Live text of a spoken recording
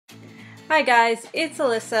Hi guys, it's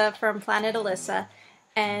Alyssa from Planet Alyssa,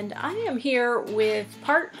 and I am here with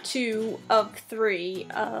part 2 of 3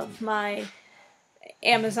 of my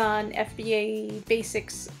Amazon FBA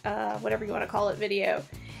basics, whatever you want to call it, video.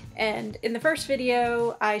 And in the first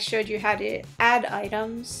video, I showed you how to add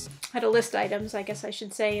items, how to list items, I guess I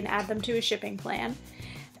should say, and add them to a shipping plan.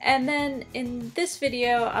 And then in this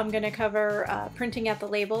video, I'm going to cover printing out the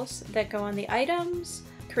labels that go on the items,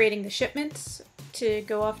 creating the shipments to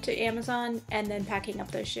go off to Amazon, and then packing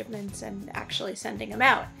up those shipments and actually sending them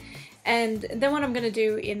out. And then what I'm going to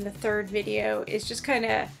do in the third video is just kind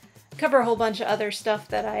of cover a whole bunch of other stuff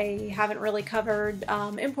that I haven't really covered,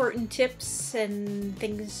 important tips and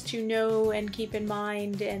things to know and keep in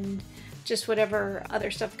mind, and just whatever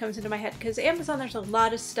other stuff comes into my head, because Amazon, there's a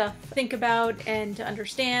lot of stuff to think about and to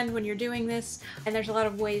understand when you're doing this, and there's a lot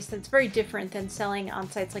of ways that's very different than selling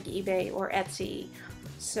on sites like eBay or Etsy,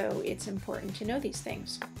 so it's important to know these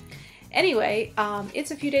things. Anyway,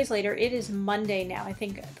 it's a few days later. It is Monday now. I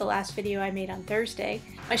think the last video I made on Thursday.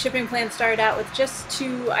 My shipping plan started out with just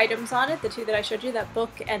 2 items on it, the 2 that I showed you, that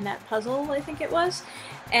book and that puzzle, I think it was.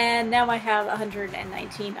 And now I have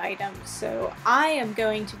 119 items. So I am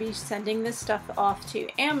going to be sending this stuff off to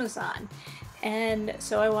Amazon. And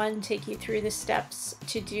so I want to take you through the steps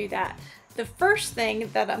to do that. The first thing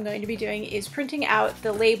that I'm going to be doing is printing out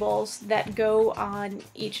the labels that go on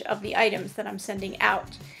each of the items that I'm sending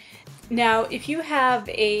out. Now, if you have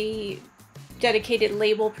a dedicated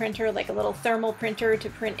label printer, like a little thermal printer to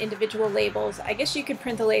print individual labels, I guess you could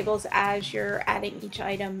print the labels as you're adding each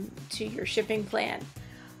item to your shipping plan.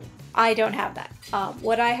 I don't have that.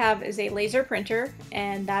 What I have is a laser printer,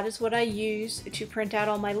 and that is what I use to print out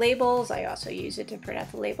all my labels. I also use it to print out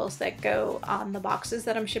the labels that go on the boxes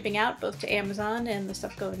that I'm shipping out, both to Amazon and the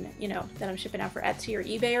stuff going, that I'm shipping out for Etsy or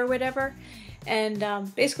eBay or whatever. And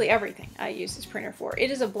basically everything I use this printer for. It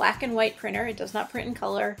is a black and white printer. It does not print in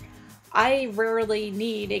color. I rarely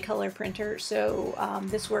need a color printer, so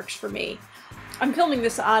this works for me. I'm filming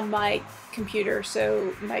this on my computer,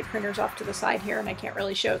 so my printer's off to the side here and I can't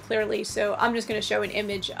really show it clearly, so I'm just going to show an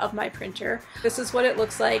image of my printer. This is what it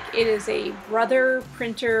looks like. It is a Brother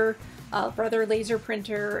printer, Brother laser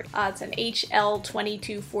printer. It's an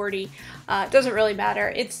HL2240. It doesn't really matter.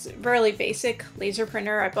 It's really basic laser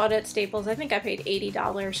printer. I bought it at Staples. I think I paid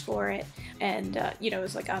 $80 for it, and it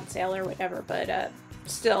was like on sale or whatever, but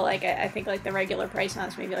still, like, I think like the regular price on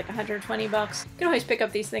it's maybe like 120 bucks. You can always pick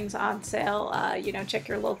up these things on sale. Check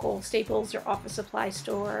your local Staples or office supply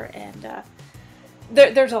store, and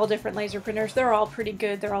there's all different laser printers. They're all pretty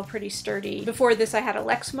good. They're all pretty sturdy. Before this, I had a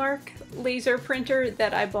Lexmark laser printer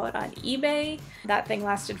that I bought on eBay. That thing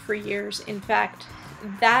lasted for years. In fact,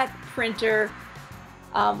 that printer,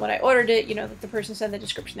 when I ordered it, the person said in the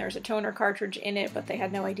description there was a toner cartridge in it, but they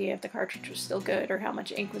had no idea if the cartridge was still good or how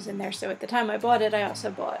much ink was in there. So at the time I bought it, I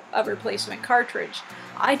also bought a replacement cartridge.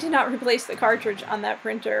 I did not replace the cartridge on that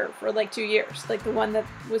printer for like 2 years. Like, the one that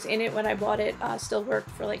was in it when I bought it still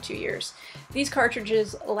worked for like 2 years. These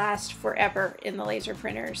cartridges last forever in the laser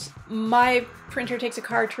printers. My printer takes a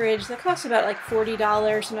cartridge that costs about like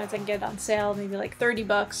 $40. Sometimes I can get it on sale, maybe like 30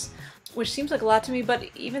 bucks, which seems like a lot to me, but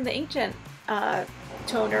even the inkjet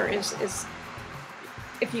toner is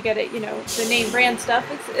if you get it, the name brand stuff,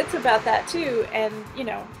 it's about that too. And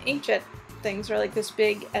inkjet things are like this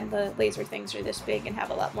big, and the laser things are this big and have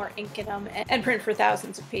a lot more ink in them, and print for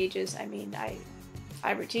thousands of pages. I mean, I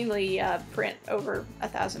routinely print over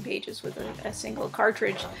 1,000 pages with a single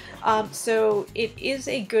cartridge, so it is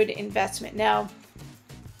a good investment. Now,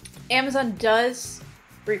 Amazon does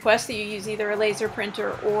request that you use either a laser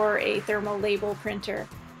printer or a thermal label printer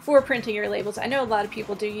for printing your labels. I know a lot of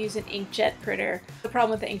people do use an inkjet printer. The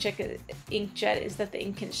problem with the inkjet is that the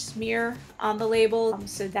ink can smear on the label,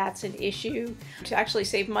 so that's an issue. To actually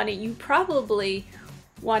save money, you probably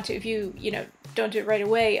want to, if you don't do it right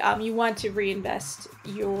away, you want to reinvest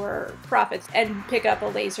your profits and pick up a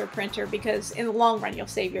laser printer, because in the long run you'll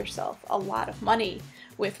save yourself a lot of money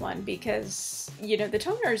with one, because the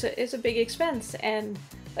toner is a big expense, and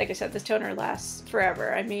like I said, this toner lasts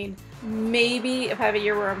forever. I mean, maybe if I have a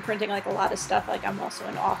year where I'm printing like a lot of stuff, like I'm also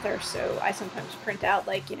an author, so I sometimes print out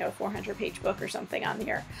like, a 400-page book or something on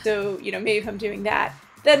here. So, maybe if I'm doing that,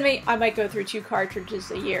 then I might go through 2 cartridges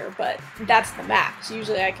a year, but that's the max.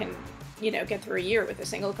 Usually I can, get through a year with a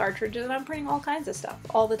single cartridge, and I'm printing all kinds of stuff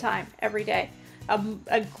all the time, every day.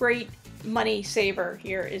 A great money saver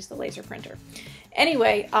here is the laser printer.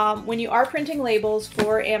 Anyway, when you are printing labels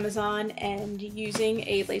for Amazon and using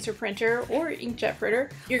a laser printer or inkjet printer,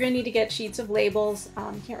 you're going to need to get sheets of labels.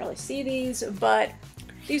 You can't really see these, but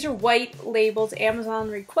These are white labels. Amazon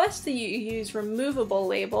requests that you use removable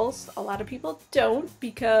labels. A lot of people don't,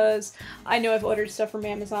 because I know I've ordered stuff from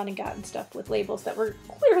Amazon and gotten stuff with labels that were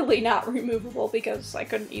clearly not removable because I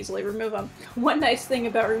couldn't easily remove them. One nice thing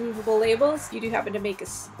about removable labels, you do happen to make a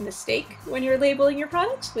mistake when you're labeling your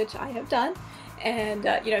products, which I have done. And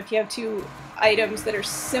you know, if you have two items that are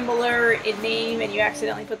similar in name and you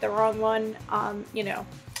accidentally put the wrong one on, you know,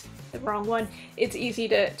 the wrong one, it's easy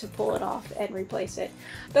to pull it off and replace it.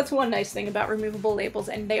 That's one nice thing about removable labels,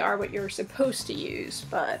 and they are what you're supposed to use,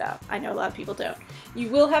 but I know a lot of people don't. You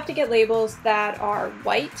will have to get labels that are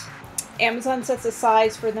white. Amazon sets a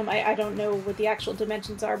size for them. I don't know what the actual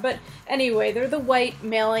dimensions are, but anyway, they're the white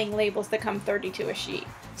mailing labels that come 32 a sheet.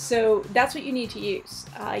 So that's what you need to use.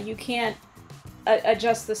 You can't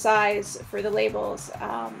adjust the size for the labels,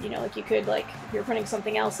 you know, like you could, like if you're printing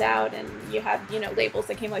something else out and you had, you know, labels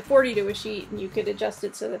that came like 40 to a sheet, and you could adjust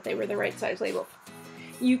it so that they were the right size label.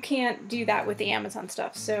 You can't do that with the Amazon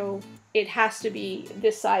stuff, so it has to be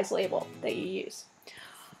this size label that you use.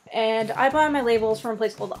 And I buy my labels from a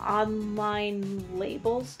place called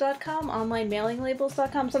onlinelabels.com,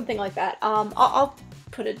 onlinemailingLabels.com, something like that. I'll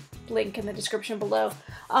put a link in the description below,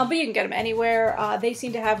 but you can get them anywhere. They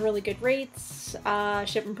seem to have really good rates,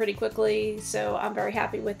 ship them pretty quickly, so I'm very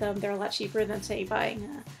happy with them. They're a lot cheaper than, say,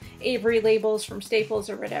 buying Avery labels from Staples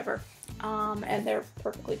or whatever, and they're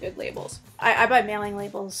perfectly good labels. I buy mailing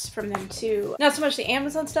labels from them too. Not so much the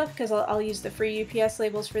Amazon stuff, because I'll use the free UPS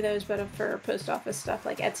labels for those, but for post office stuff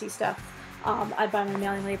like Etsy stuff, I buy my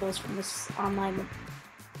mailing labels from this online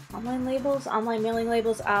mailing labels.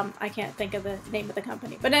 I can't think of the name of the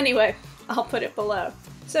company, but anyway, I'll put it below.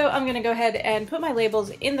 So I'm going to go ahead and put my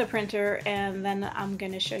labels in the printer, and then I'm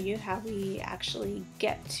going to show you how we actually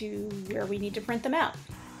get to where we need to print them out.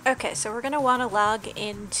 Okay, so we're going to want to log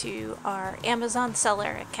into our Amazon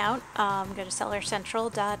seller account. Go to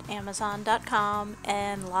sellercentral.amazon.com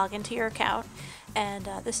and log into your account, and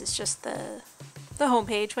this is just the home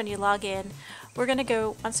page when you log in. We're going to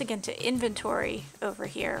go once again to inventory over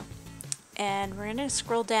here, and we're going to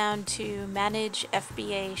scroll down to manage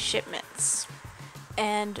FBA shipments,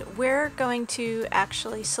 and we're going to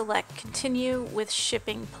actually select continue with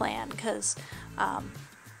shipping plan, because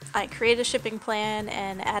I created a shipping plan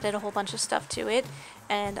and added a whole bunch of stuff to it,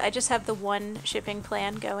 and I just have the one shipping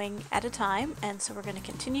plan going at a time, and so we're going to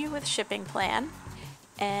continue with shipping plan.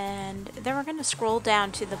 And then we're going to scroll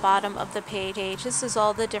down to the bottom of the page. This is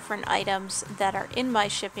all the different items that are in my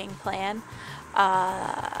shipping plan.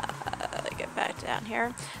 Get back down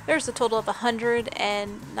here. There's a total of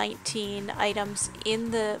 119 items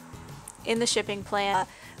in the shipping plan,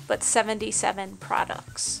 but 77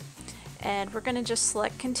 products. And we're going to just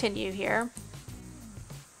select continue here.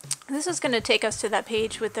 This is going to take us to that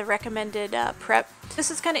page with the recommended prep. This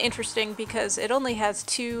is kind of interesting because it only has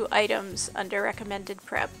 2 items under recommended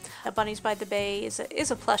prep. Bunnies by the Bay is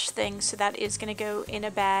a plush thing, so that is going to go in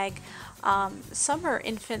a bag. Summer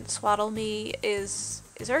Infant Swaddle Me is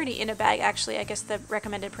already in a bag. Actually, I guess the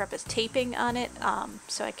recommended prep is taping on it,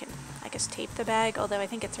 so I can, I guess, tape the bag, although I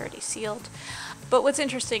think it's already sealed. But what's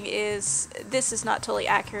interesting is this is not totally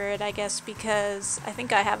accurate, I guess, because I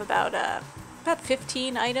think I have about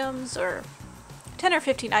 15 items, or 10 or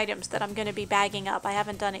 15 items that I'm going to be bagging up. I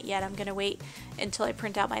haven't done it yet. I'm going to wait until I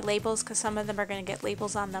print out my labels, because some of them are going to get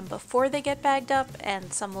labels on them before they get bagged up,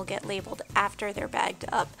 and some will get labeled after they're bagged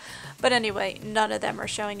up. But anyway, none of them are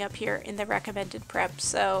showing up here in the recommended prep,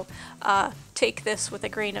 so take this with a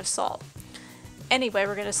grain of salt. Anyway,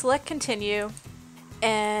 we're going to select continue,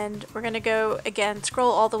 and we're going to go again, scroll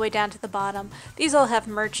all the way down to the bottom. These all have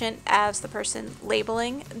merchant as the person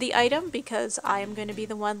labeling the item, because I am going to be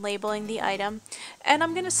the one labeling the item. And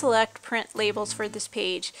I'm going to select print labels for this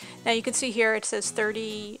page. Now you can see here it says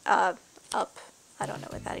 30 up, I don't know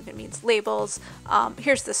what that even means, labels.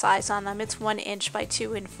 Here's the size on them. It's 1 inch by 2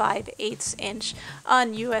 5/8 inch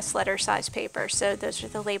on US letter size paper. So those are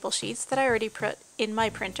the label sheets that I already put in my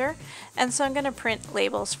printer. And so I'm going to print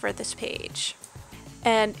labels for this page.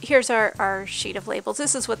 And here's our sheet of labels.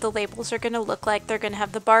 This is what the labels are going to look like. They're going to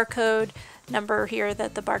have the barcode number here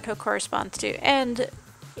that the barcode corresponds to, and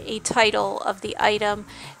a title of the item.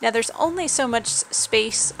 Now there's only so much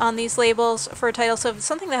space on these labels for a title, so if it's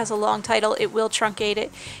something that has a long title, it will truncate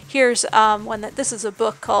it. Here's one that, this is a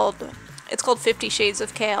book called, it's called 50 Shades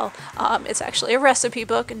of Kale. It's actually a recipe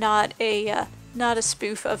book, not a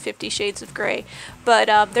spoof of 50 Shades of Grey,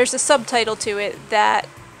 but there's a subtitle to it that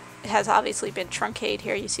has obviously been truncated.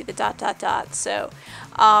 Here you see the ... So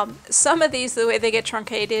some of these, the way they get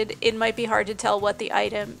truncated, it might be hard to tell what the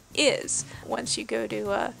item is once you go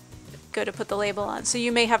to go to put the label on. So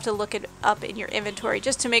you may have to look it up in your inventory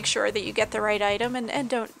just to make sure that you get the right item and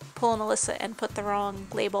don't pull an Alyssa and put the wrong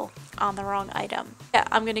label on the wrong item. Yeah,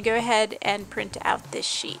 I'm going to go ahead and print out this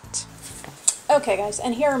sheet. Okay guys,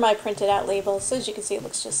 and here are my printed out labels. So as you can see, it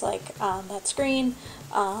looks just like that screen.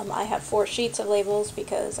 I have 4 sheets of labels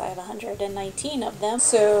because I have 119 of them.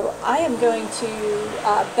 So I am going to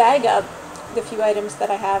bag up the few items that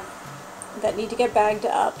I have that need to get bagged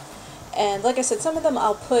up. And like I said, some of them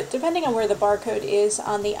I'll put, depending on where the barcode is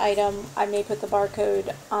on the item, I may put the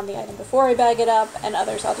barcode on the item before I bag it up, and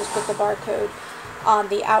others I'll just put the barcode on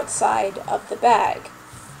the outside of the bag.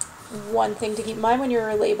 One thing to keep in mind when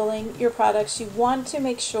you're labeling your products, you want to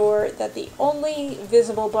make sure that the only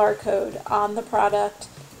visible barcode on the product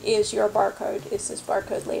is your barcode, is this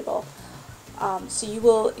barcode label. So you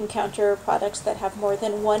will encounter products that have more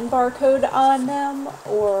than one barcode on them,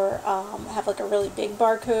 or have like a really big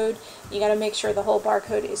barcode. You got to make sure the whole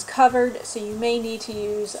barcode is covered, so you may need to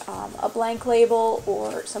use a blank label,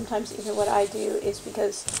 or sometimes even what I do is,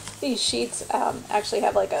 because these sheets actually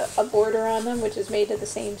have like a border on them, which is made of the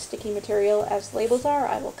same sticky material as labels are,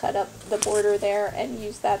 I will cut up the border there and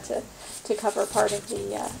use that to cover part of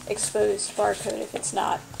the exposed barcode if it's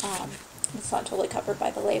not totally covered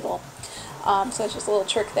by the label. So that's just a little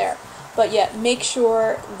trick there. But yeah, make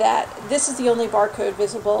sure that this is the only barcode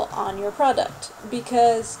visible on your product,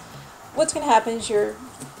 because what's going to happen is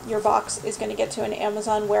your box is going to get to an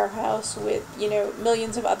Amazon warehouse with, you know,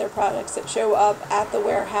 millions of other products that show up at the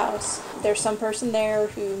warehouse. There's some person there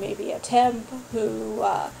who may be a temp, who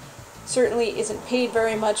certainly isn't paid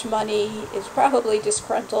very much money, is probably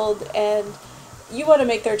disgruntled, and you want to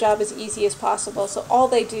make their job as easy as possible. So all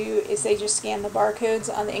they do is they just scan the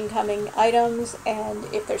barcodes on the incoming items, and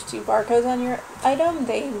if there's 2 barcodes on your item,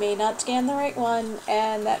 they may not scan the right one,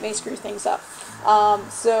 and that may screw things up.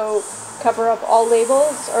 So cover up all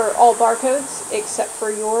labels, or all barcodes, except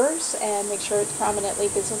for yours, and make sure it's prominently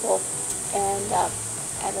visible, and that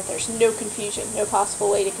there's no confusion, no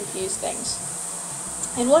possible way to confuse things.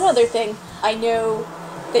 And one other thing, I know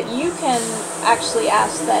that you can actually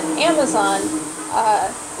ask that Amazon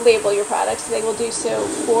label your products. They will do so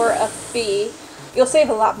for a fee. You'll save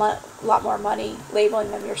a lot more money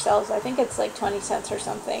labeling them yourselves. I think it's like 20 cents or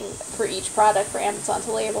something for each product for Amazon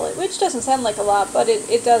to label it, which doesn't sound like a lot, but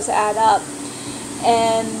it does add up.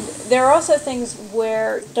 And there are also things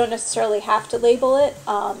where you don't necessarily have to label it.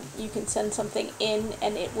 You can send something in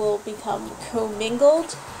and it will become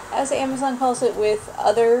commingled, as Amazon calls it, with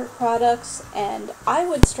other products, and I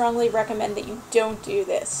would strongly recommend that you don't do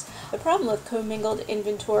this. The problem with commingled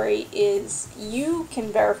inventory is you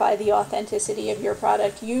can verify the authenticity of your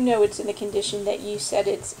product. You know it's in the condition that you said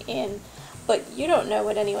it's in, but you don't know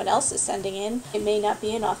what anyone else is sending in. It may not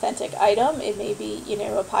be an authentic item. It may be, you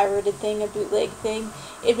know, a pirated thing, a bootleg thing.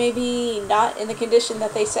 It may be not in the condition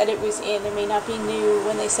that they said it was in. It may not be new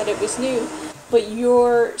when they said it was new. But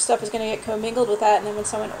your stuff is going to get commingled with that, and then when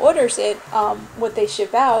someone orders it, what they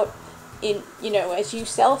ship out, in, you know, as you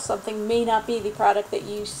sell something, may not be the product that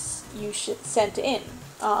you sent in.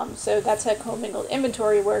 So that's how commingled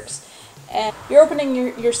inventory works, and you're opening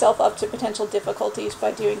yourself up to potential difficulties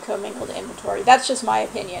by doing commingled inventory. That's just my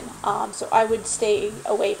opinion. So I would stay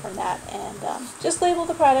away from that, and just label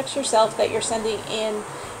the products yourself that you're sending in.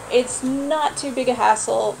 It's not too big a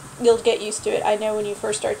hassle. You'll get used to it. I know when you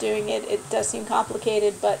first start doing it, it does seem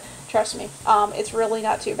complicated, but trust me, it's really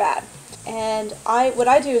not too bad. And what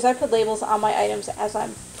I do is I put labels on my items as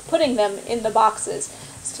I'm putting them in the boxes.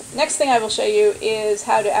 So next thing I will show you is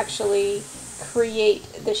how to actually create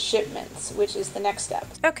the shipments, which is the next step.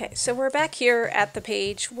 Okay, so we're back here at the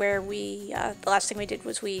page where the last thing we did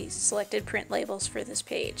was we selected print labels for this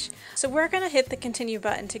page. So we're going to hit the continue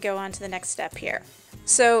button to go on to the next step here.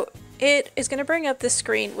 So it is going to bring up this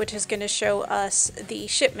screen, which is going to show us the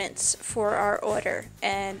shipments for our order,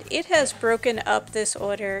 and it has broken up this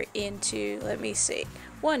order into, let me see,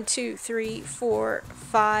 1, 2, 3, 4,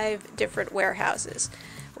 5 different warehouses,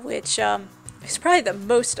 which is probably the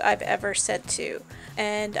most I've ever sent to.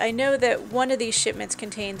 And I know that one of these shipments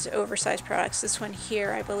contains oversized products. This one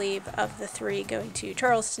here, I believe, of the 3 going to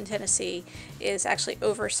Charleston, Tennessee, is actually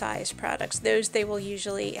oversized products. Those they will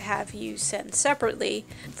usually have you send separately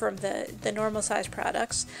from the normal size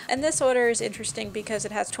products. And this order is interesting because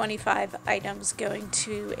it has 25 items going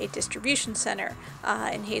to a distribution center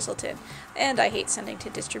in Hazleton. And I hate sending to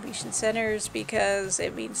distribution centers because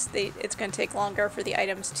it means it's going to take longer for the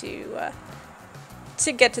items to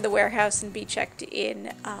get to the warehouse and be checked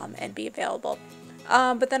in and be available.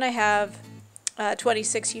 But then I have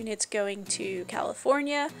 26 units going to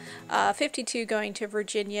California, 52 going to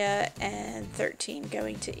Virginia, and 13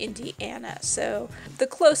 going to Indiana. So the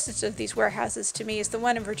closest of these warehouses to me is the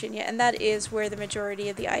one in Virginia, and that is where the majority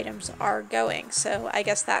of the items are going. So I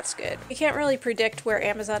guess that's good. You can't really predict where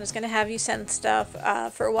Amazon is going to have you send stuff.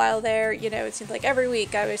 For a while there, you know, it seemed like every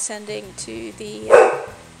week I was sending to the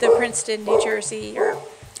Princeton, New Jersey, or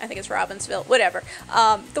I think it's Robbinsville, whatever,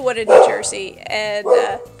 the one in New Jersey, and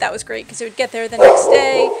that was great because it would get there the next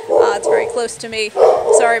day. It's very close to me.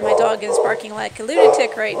 Sorry, my dog is barking like a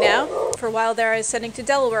lunatic right now. For a while there, I was sending to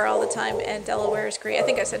Delaware all the time, and Delaware is great. I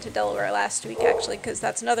think I sent to Delaware last week, actually, because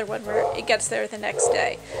that's another one where it gets there the next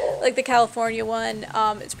day. Like the California one,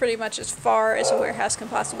 it's pretty much as far as a warehouse can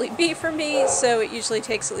possibly be for me, so it usually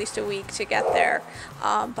takes at least a week to get there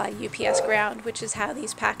by UPS ground, which is how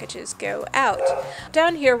these packages go out.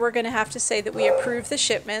 Down here, we're going to have to say that we approve the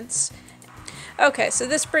shipments. Okay, so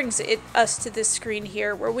this brings us to this screen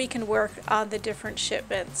here where we can work on the different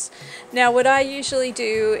shipments. Now what I usually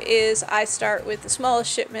do is I start with the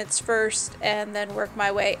smallest shipments first and then work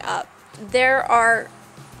my way up. There are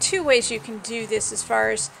two ways you can do this as far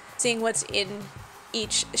as seeing what's in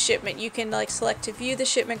each shipment. You can like select to view the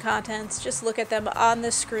shipment contents, just look at them on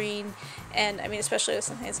the screen, and I mean especially with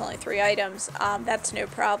something that's only 3 items, that's no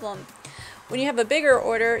problem. When you have a bigger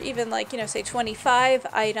order, even like, you know, say 25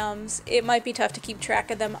 items, it might be tough to keep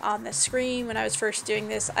track of them on the screen. When I was first doing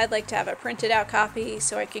this, I'd like to have a printed out copy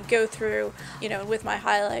so I could go through, you know, with my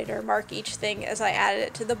highlighter, mark each thing as I added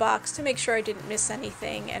it to the box to make sure I didn't miss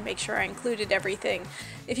anything and make sure I included everything.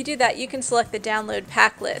 If you do that, you can select the download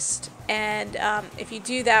pack list. And if you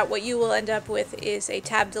do that, what you will end up with is a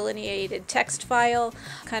tab delineated text file.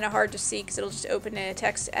 Kind of hard to see because it'll just open in a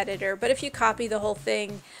text editor. But if you copy the whole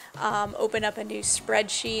thing, open up a new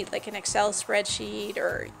spreadsheet, like an Excel spreadsheet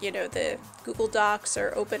or, you know, the Google Docs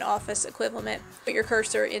or Open Office equivalent, put your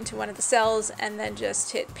cursor into one of the cells and then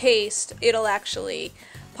just hit paste, it'll actually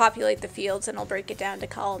populate the fields and I'll break it down to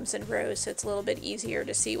columns and rows so it's a little bit easier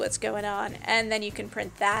to see what's going on, and then you can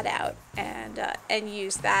print that out and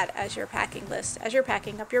use that as your packing list as you're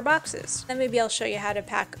packing up your boxes. Then maybe I'll show you how to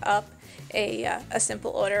pack up a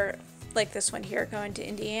simple order like this one here going to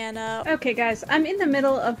Indiana. Okay guys, I'm in the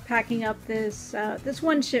middle of packing up this this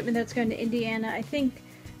one shipment that's going to Indiana. I think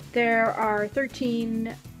there are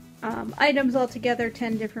 13 items altogether,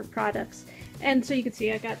 10 different products. And so you can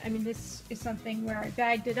see I mean this is something where I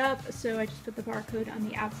bagged it up, so I just put the barcode on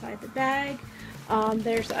the outside of the bag.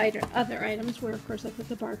 There's other items where of course I put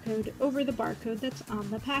the barcode over the barcode that's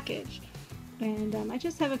on the package. And I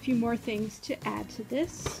just have a few more things to add to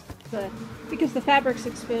this, but because the fabric's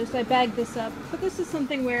exposed, I bagged this up. But this is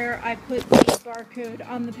something where I put the barcode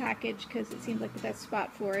on the package because it seemed like the best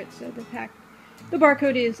spot for it, so the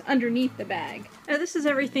barcode is underneath the bag. Now this is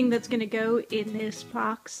everything that's going to go in this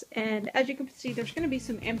box, and as you can see there's going to be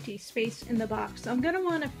some empty space in the box. So I'm going to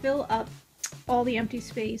want to fill up all the empty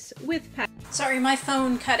space with pack. Sorry, my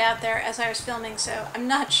phone cut out there as I was filming, so I'm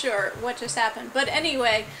not sure what just happened. But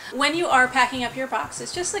anyway, when you are packing up your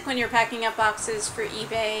boxes, just like when you're packing up boxes for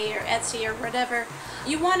eBay or Etsy or whatever,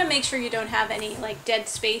 you want to make sure you don't have any like dead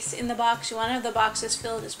space in the box. You want to have the box as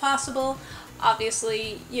filled as possible.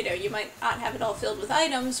 Obviously, you know, you might not have it all filled with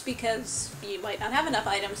items because you might not have enough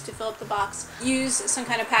items to fill up the box. Use some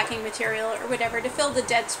kind of packing material or whatever to fill the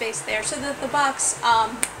dead space there so that the box,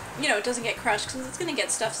 you know, it doesn't get crushed because it's going to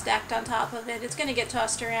get stuff stacked on top of it. It's going to get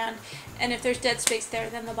tossed around, and if there's dead space there,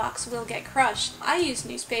 then the box will get crushed. I use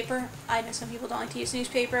newspaper. I know some people don't like to use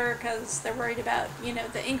newspaper because they're worried about, you know,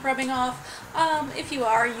 the ink rubbing off. If you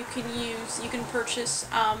are, you can purchase,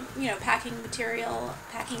 you know, packing material,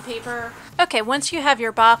 packing paper. Okay, once you have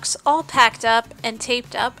your box all packed up and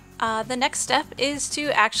taped up, the next step is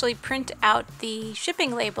to actually print out the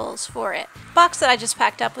shipping labels for it. The box that I just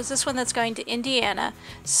packed up was this one that's going to Indiana,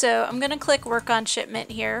 so I'm going to click work on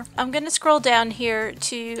shipment here. I'm going to scroll down here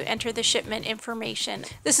to enter the shipment information.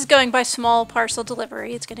 This is going by small parcel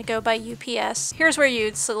delivery. It's going to go by UPS. Here's where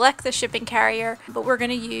you'd select the shipping carrier, but we're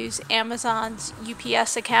going to use Amazon's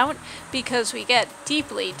UPS account because we get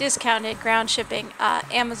deeply discounted ground shipping.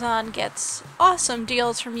 Amazon gets awesome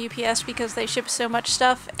deals from UPS because they ship so much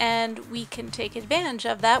stuff, and we can take advantage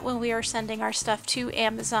of that when we are sending our stuff to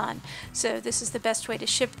Amazon. So this is the best way to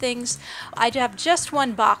ship things. I have just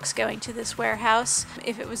one box going to this warehouse.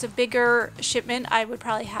 If it was a bigger shipment, I would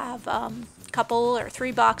probably have couple or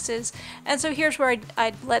 3 boxes, and so here's where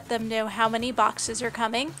I'd let them know how many boxes are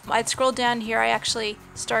coming. I'd scroll down here. I actually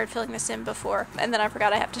started filling this in before and then I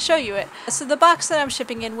forgot I have to show you it. So the box that I'm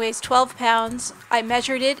shipping in weighs 12 pounds. I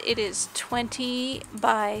measured it. It is 20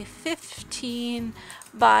 by 15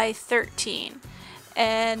 by 13,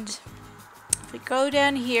 and If we go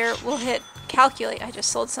down here, we'll hit calculate. I just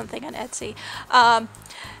sold something on Etsy.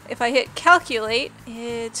 If I hit calculate,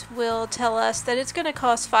 it will tell us that it's going to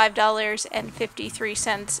cost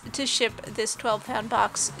 $5.53 to ship this 12-pound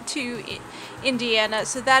box to Indiana.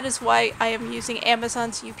 So that is why I am using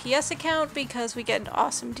Amazon's UPS account, because we get an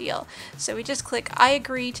awesome deal. So we just click I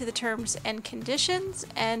agree to the terms and conditions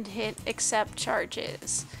and hit accept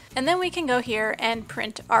charges. And then we can go here and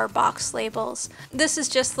print our box labels. This is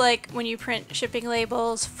just like when you print shipping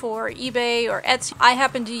labels for eBay or Etsy. I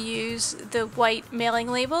happen to use the white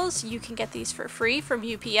mailing labels. You can get these for free from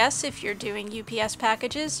UPS if you're doing UPS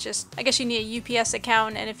packages. I guess you need a UPS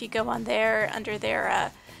account, and if you go on there under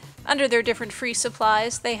their different free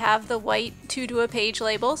supplies, they have the white 2-to-a-page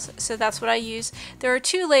labels, so that's what I use. There are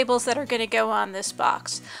 2 labels that are going to go on this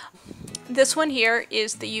box. This one here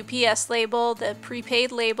is the UPS label, the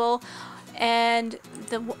prepaid label, and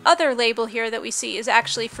the other label here that we see is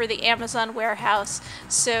actually for the Amazon warehouse,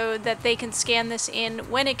 so that they can scan this in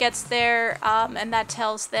when it gets there, and that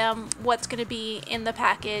tells them what's going to be in the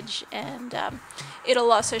package, and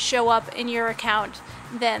it'll also show up in your account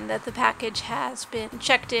then that the package has been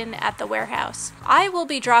checked in at the warehouse. I will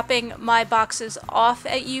be dropping my boxes off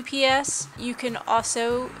at UPS. You can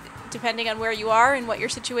also, depending on where you are and what your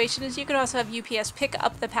situation is, you can also have UPS pick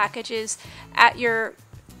up the packages at your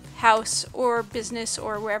house or business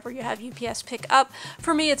or wherever you have UPS pick up.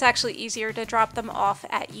 For me, it's actually easier to drop them off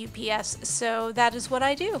at UPS, so that is what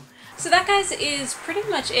I do. So that, guys, is pretty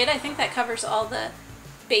much it. I think that covers all the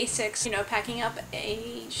basics, packing up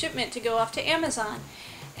a shipment to go off to Amazon.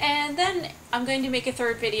 And then I'm going to make a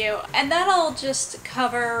third video, and that'll just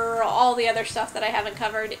cover all the other stuff that I haven't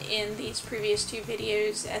covered in these previous 2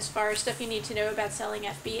 videos, as far as stuff you need to know about selling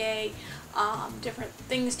FBA, different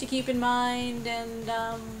things to keep in mind, and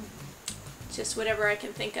just whatever I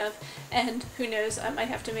can think of. And who knows, I might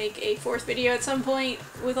have to make a 4th video at some point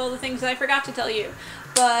with all the things that I forgot to tell you.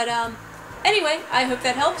 But anyway, I hope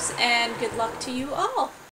that helps, and good luck to you all.